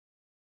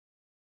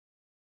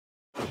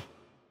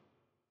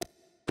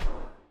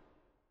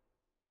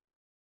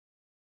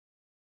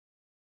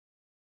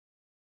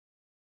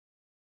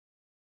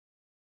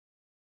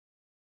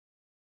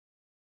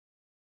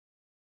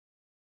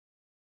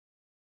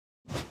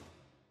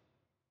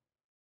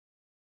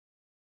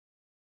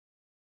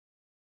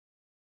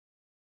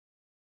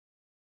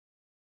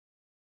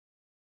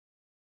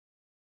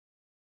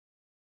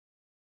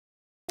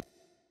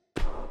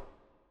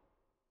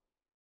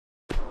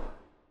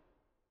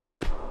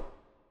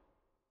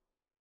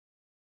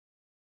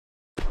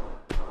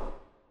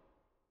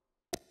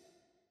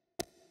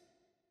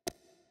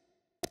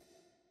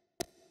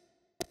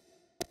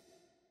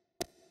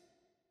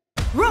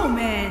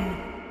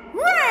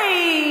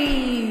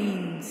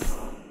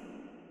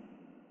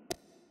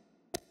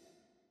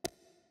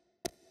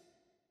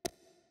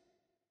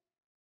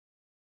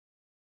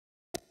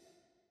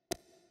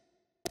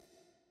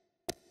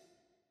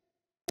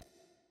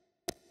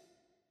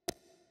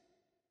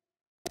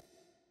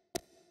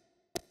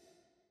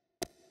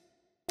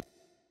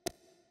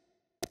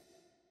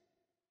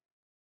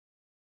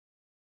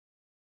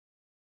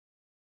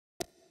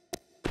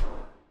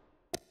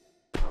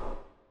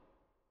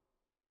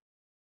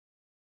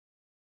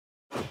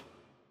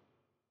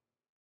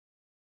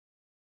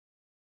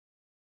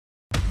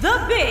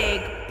the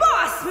Big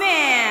Boss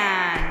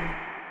Man.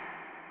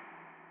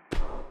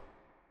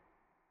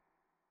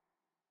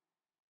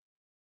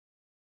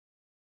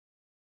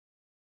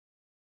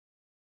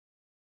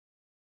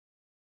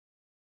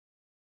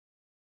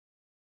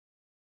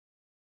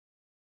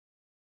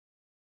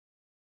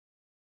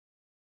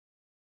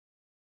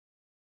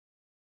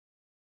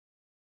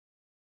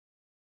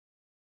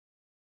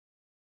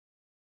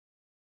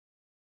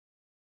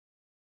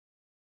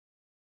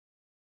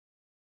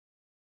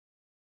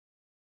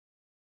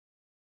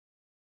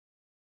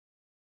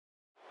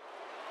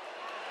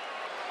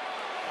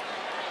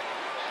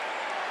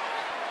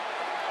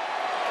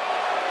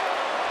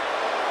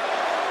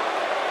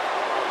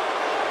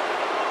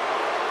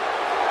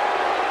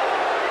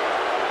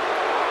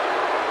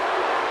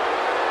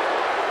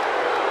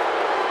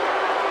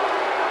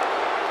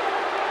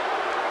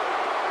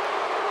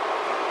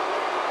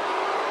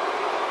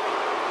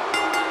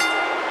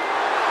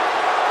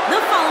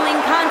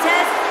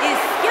 Contest is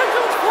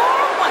scheduled for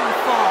one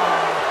fall.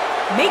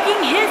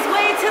 Making his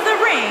way to the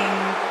ring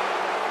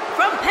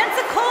from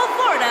Pensacola,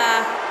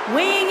 Florida,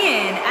 weighing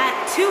in at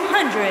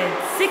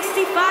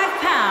 265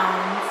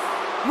 pounds,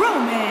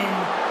 Roman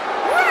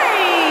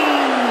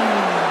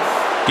Reigns.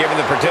 Given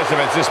the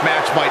participants, this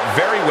match might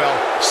very well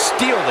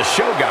steal the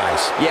show,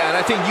 guys. Yeah, and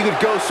I think you could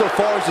go so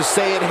far as to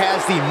say it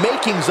has the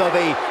makings of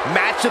a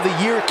Match of the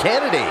Year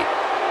candidate.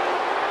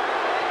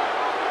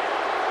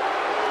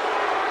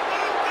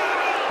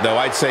 Though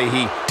I'd say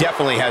he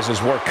definitely has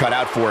his work cut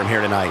out for him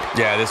here tonight.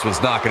 Yeah, this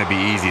was not going to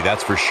be easy,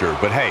 that's for sure.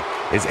 But hey,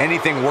 is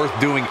anything worth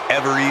doing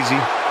ever easy?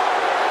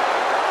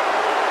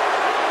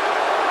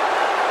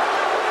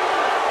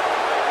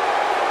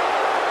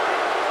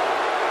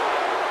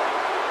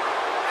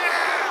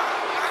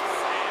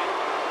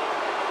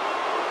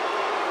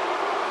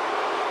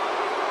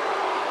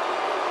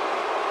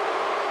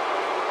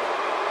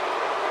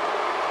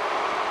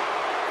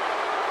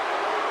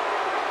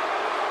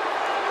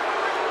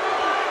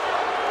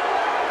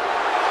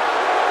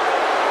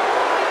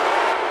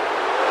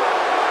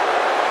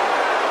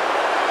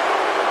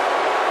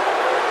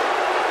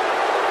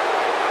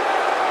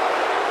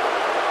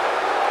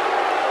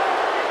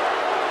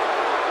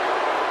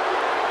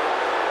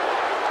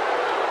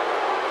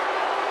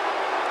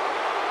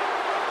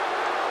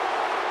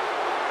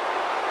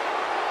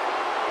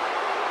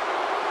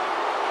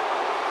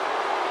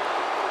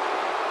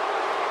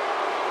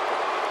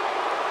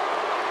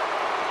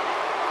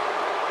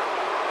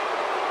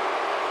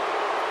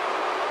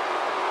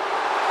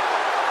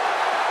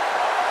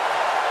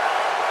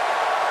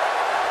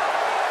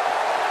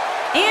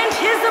 And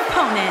his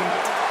opponent,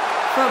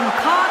 from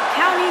Cobb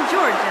County,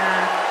 Georgia,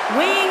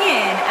 weighing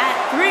in at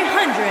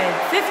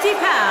 350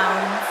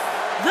 pounds,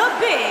 the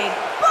Big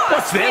Boss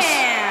What's this?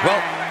 Man.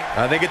 Well,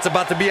 I think it's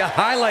about to be a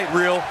highlight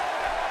reel.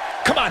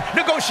 Come on,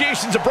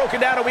 negotiations are broken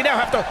down and we now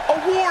have a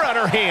war on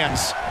our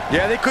hands.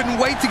 Yeah, they couldn't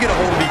wait to get a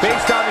hold of each other.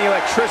 Based on the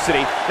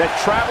electricity that's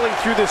traveling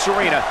through this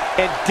arena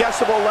and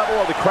decibel level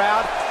of the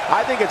crowd,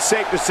 I think it's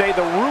safe to say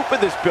the roof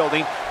of this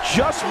building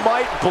just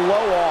might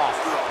blow off.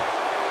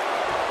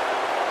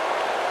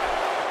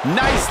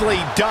 Nicely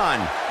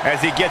done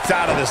as he gets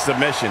out of the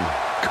submission.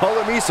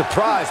 Color me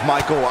surprised,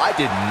 Michael. I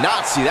did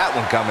not see that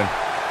one coming.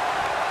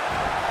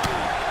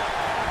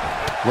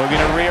 Looking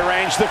to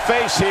rearrange the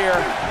face here.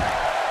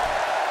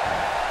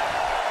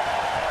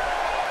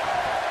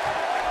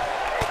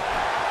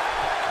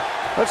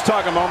 Let's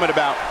talk a moment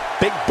about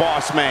Big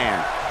Boss Man.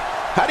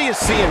 How do you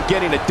see him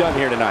getting it done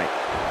here tonight?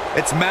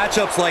 It's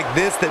matchups like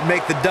this that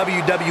make the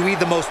WWE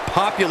the most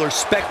popular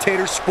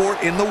spectator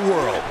sport in the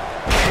world.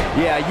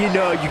 Yeah, you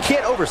know, you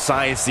can't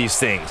overscience these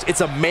things.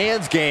 It's a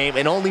man's game,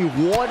 and only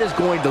one is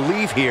going to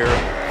leave here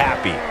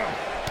happy.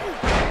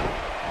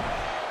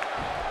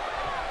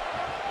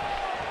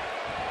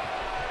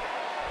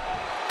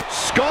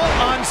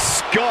 Skull on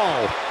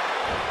skull.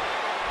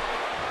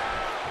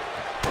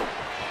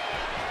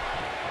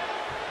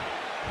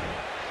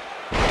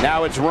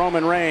 Now it's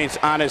Roman Reigns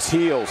on his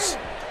heels.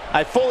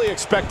 I fully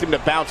expect him to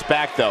bounce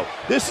back, though.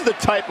 This is the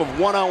type of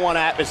one-on-one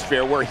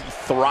atmosphere where he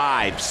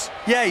thrives.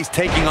 Yeah, he's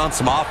taking on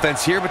some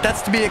offense here, but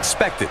that's to be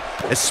expected,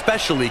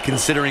 especially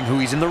considering who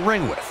he's in the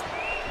ring with.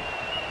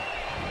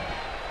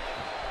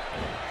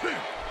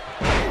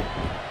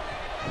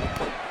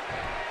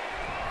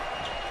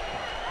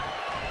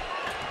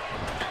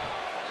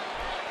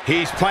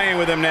 He's playing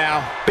with him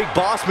now. Big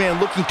Boss Man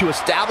looking to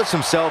establish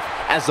himself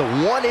as the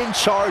one in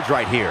charge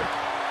right here.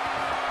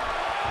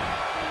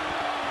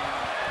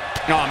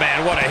 Oh,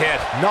 man, what a hit.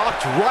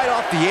 Knocked right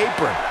off the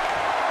apron.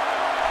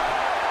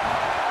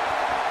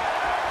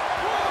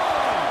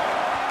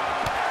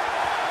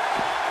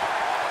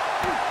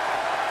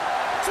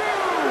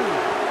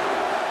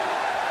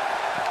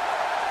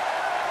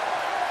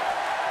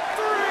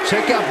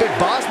 Check out Big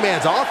Boss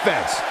Man's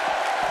offense.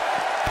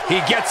 He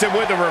gets him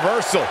with a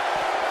reversal.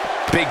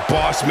 Big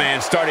Boss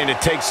Man starting to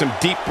take some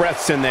deep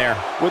breaths in there.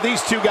 With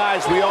these two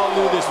guys, we all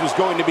knew this was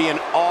going to be an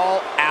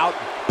all-out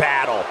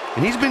battle.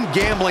 And he's been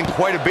gambling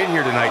quite a bit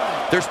here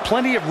tonight. There's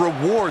plenty of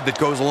reward that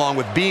goes along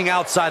with being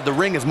outside the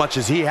ring as much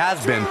as he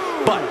has been,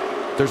 but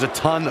there's a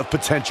ton of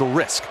potential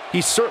risk.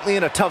 He's certainly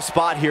in a tough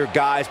spot here,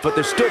 guys, but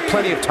there's still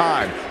plenty of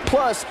time.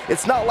 Plus,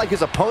 it's not like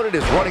his opponent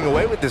is running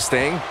away with this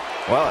thing.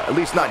 Well, at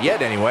least not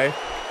yet, anyway.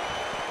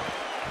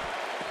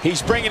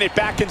 He's bringing it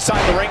back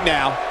inside the ring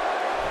now.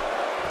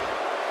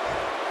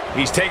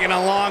 He's taking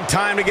a long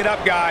time to get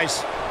up,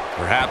 guys.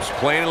 Perhaps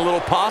playing a little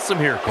possum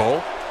here,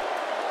 Cole.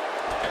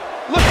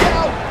 Look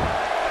out!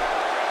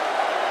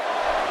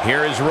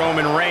 Here is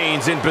Roman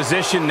Reigns in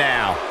position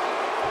now.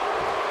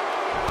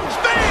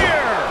 Spear!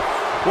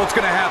 What's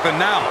going to happen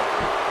now?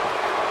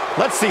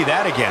 Let's see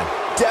that again.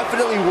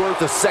 Definitely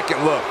worth a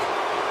second look.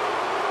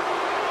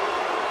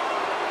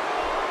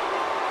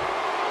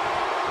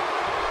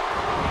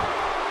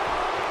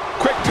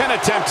 Quick pin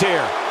attempt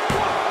here.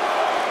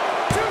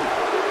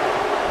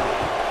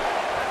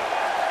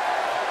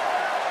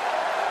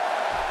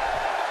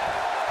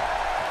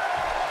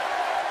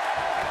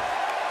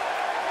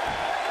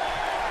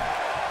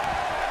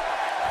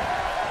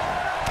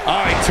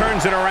 Oh, he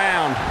turns it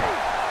around.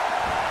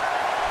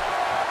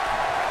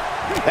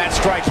 That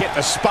strike hit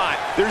the spot.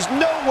 There's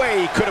no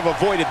way he could have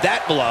avoided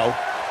that blow.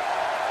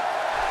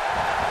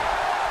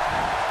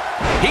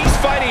 He's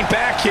fighting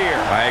back here.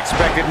 I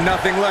expected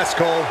nothing less,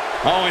 Cole.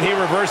 Oh, and he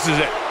reverses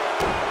it.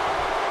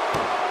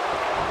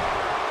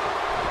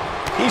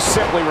 He's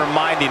simply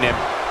reminding him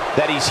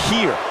that he's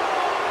here.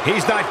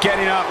 He's not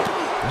getting up.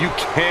 You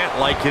can't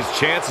like his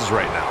chances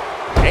right now.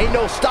 Ain't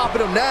no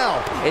stopping him now.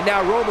 And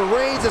now Roman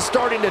Reigns is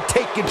starting to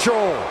take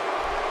control.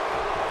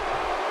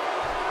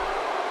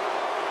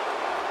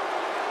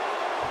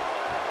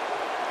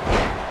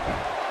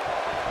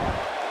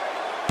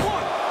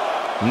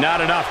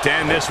 Not enough to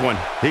end this one.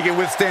 He can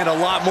withstand a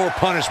lot more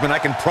punishment, I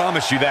can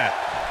promise you that.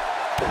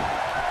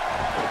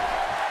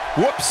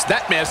 Whoops,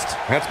 that missed.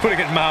 That's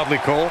putting it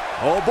mildly, Cole.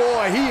 Oh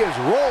boy, he is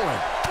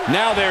rolling.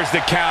 Now there's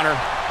the counter.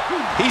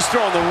 He's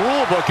throwing the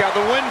rule book out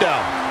the window.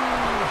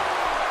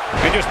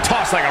 And just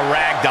tossed like a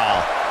rag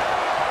doll.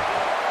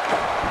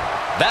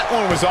 That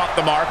one was off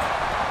the mark.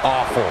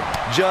 Awful.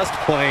 Just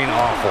plain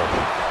awful.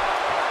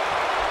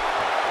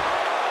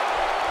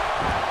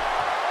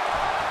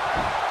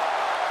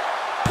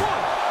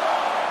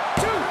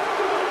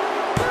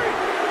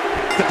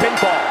 The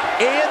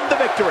pinfall and the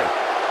victory.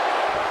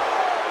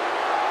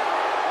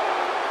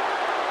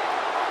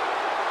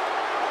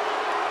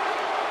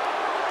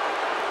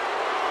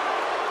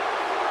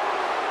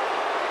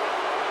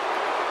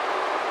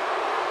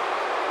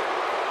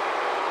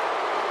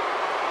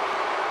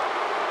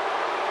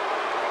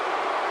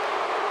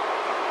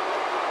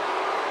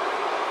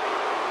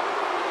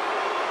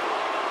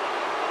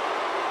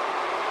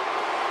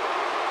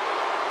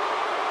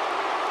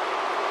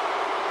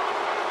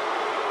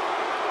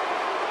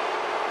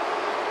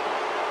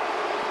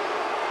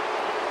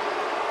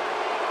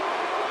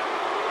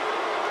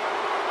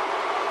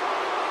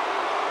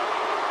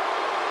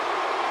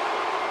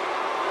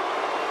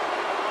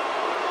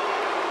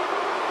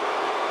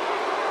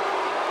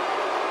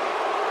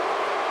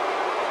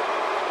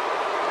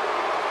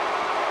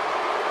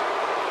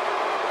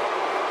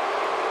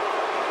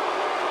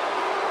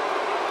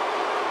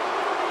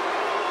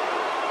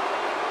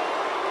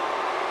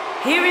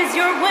 Here is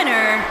your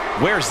winner.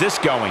 Where's this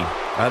going?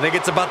 I think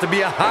it's about to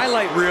be a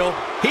highlight reel.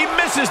 He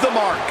misses the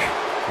mark.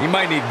 He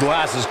might need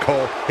glasses,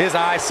 Cole. His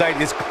eyesight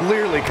is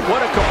clearly...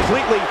 What a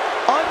completely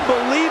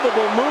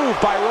unbelievable move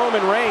by Roman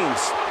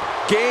Reigns.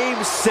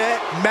 Game, set,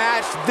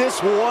 match.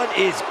 This one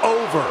is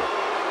over.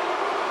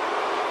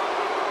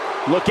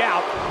 Look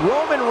out.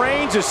 Roman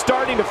Reigns is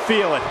starting to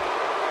feel it.